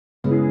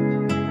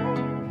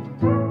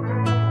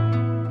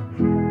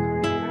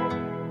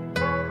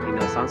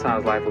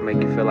sometimes life will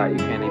make you feel like you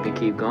can't even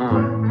keep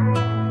going.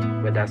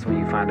 But that's when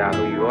you find out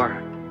who you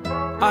are.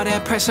 All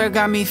that pressure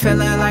got me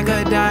feeling like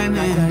a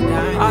diamond.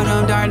 All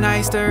them dark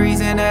nights, the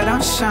reason that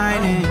I'm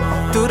shining.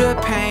 Through the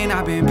pain,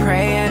 I've been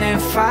praying and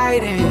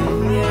fighting.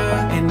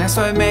 And that's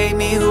what made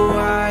me who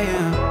I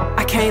am.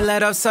 I can't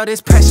let up, so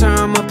this pressure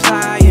I'm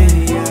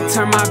applying.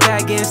 Turn my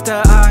back against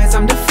the odds,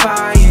 I'm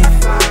defying.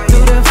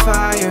 Through the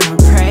fire, I'm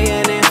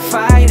praying and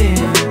fighting.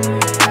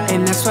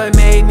 And that's what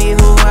made me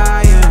who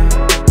I am.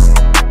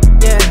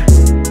 Yeah,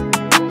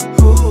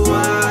 who I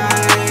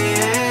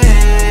am.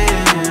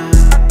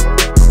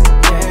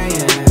 Yeah,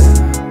 yeah,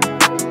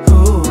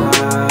 who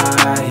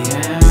I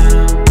am.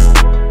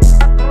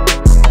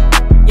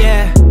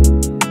 Yeah,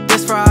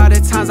 this for all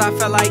the times I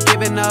felt like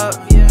giving up.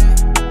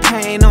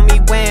 Pain on me,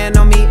 weighing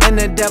on me, and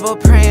the devil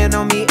praying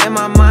on me. In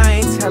my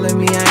mind, telling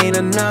me I ain't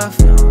enough.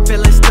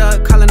 Feeling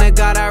stuck, calling to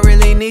God, I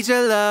really need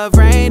your love.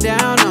 Rain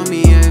down on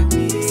me, yeah.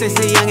 Since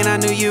a youngin', I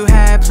knew you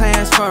had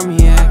plans for me,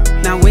 yeah.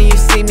 Now when you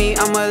see me,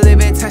 I'm a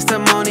living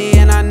testimony.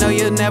 And I know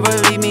you'll never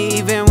leave me,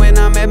 even when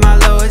I'm at my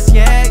lowest,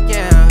 yeah,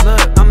 yeah.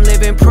 Look, I'm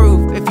living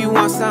proof. If you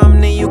want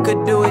something, then you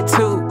could do it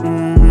too.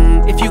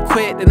 If you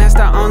quit, then that's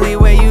the only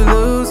way you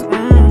lose.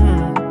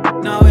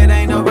 No, it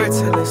ain't over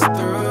till it's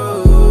through.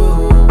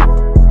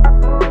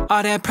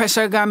 All that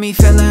pressure got me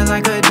feeling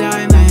like a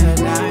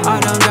diamond. All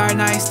them dark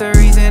nights, the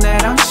reason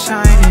that I'm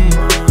shining.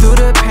 Through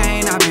the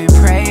pain, I've been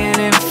praying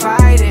and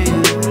fighting.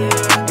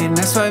 And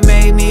that's what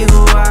made me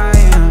who I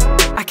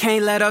am. I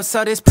can't let up,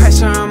 so this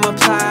pressure I'm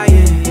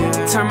applying.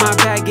 Turn my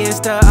back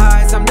against the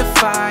odds, I'm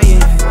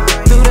defying.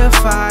 Through the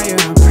fire,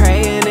 I'm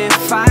praying and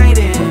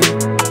fighting.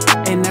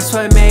 And that's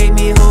what made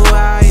me who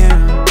I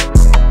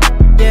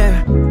am.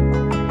 Yeah.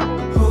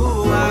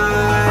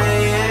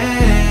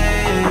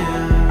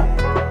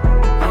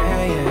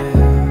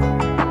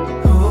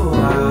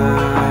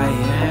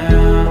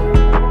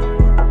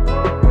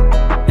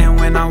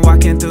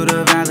 Through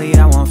the valley,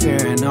 I won't fear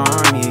an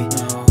army.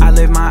 I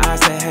lift my eyes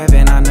to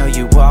heaven, I know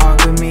you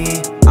walk with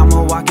me. I'm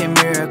a walking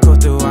miracle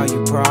through all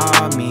you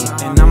brought me.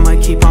 And I'ma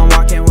keep on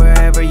walking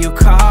wherever you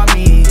call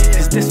me.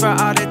 Is this for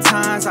all the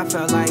times I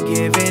felt like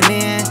giving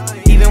in?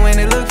 Even when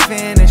it looked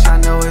finished, I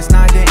know it's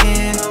not the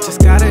end.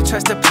 Just gotta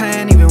trust the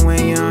plan, even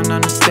when you don't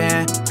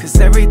understand. Cause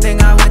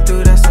everything I went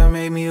through, that's what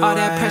made me who I am. All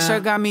that pressure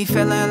got me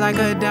feeling like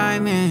a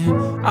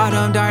diamond. All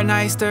them dark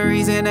nights, the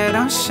reason that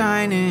I'm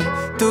shining.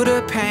 Through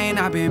the pain,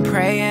 I've been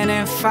praying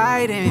and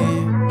fighting.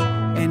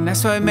 And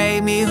that's what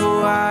made me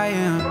who I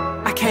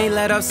am. I can't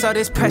let up, so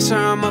this pressure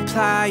I'm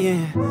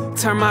applying.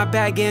 Turn my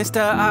back against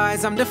the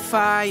odds, I'm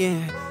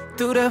defying.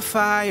 Through the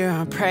fire,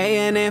 I'm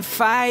praying and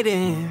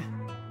fighting.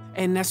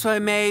 And that's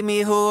what made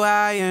me who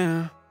I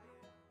am.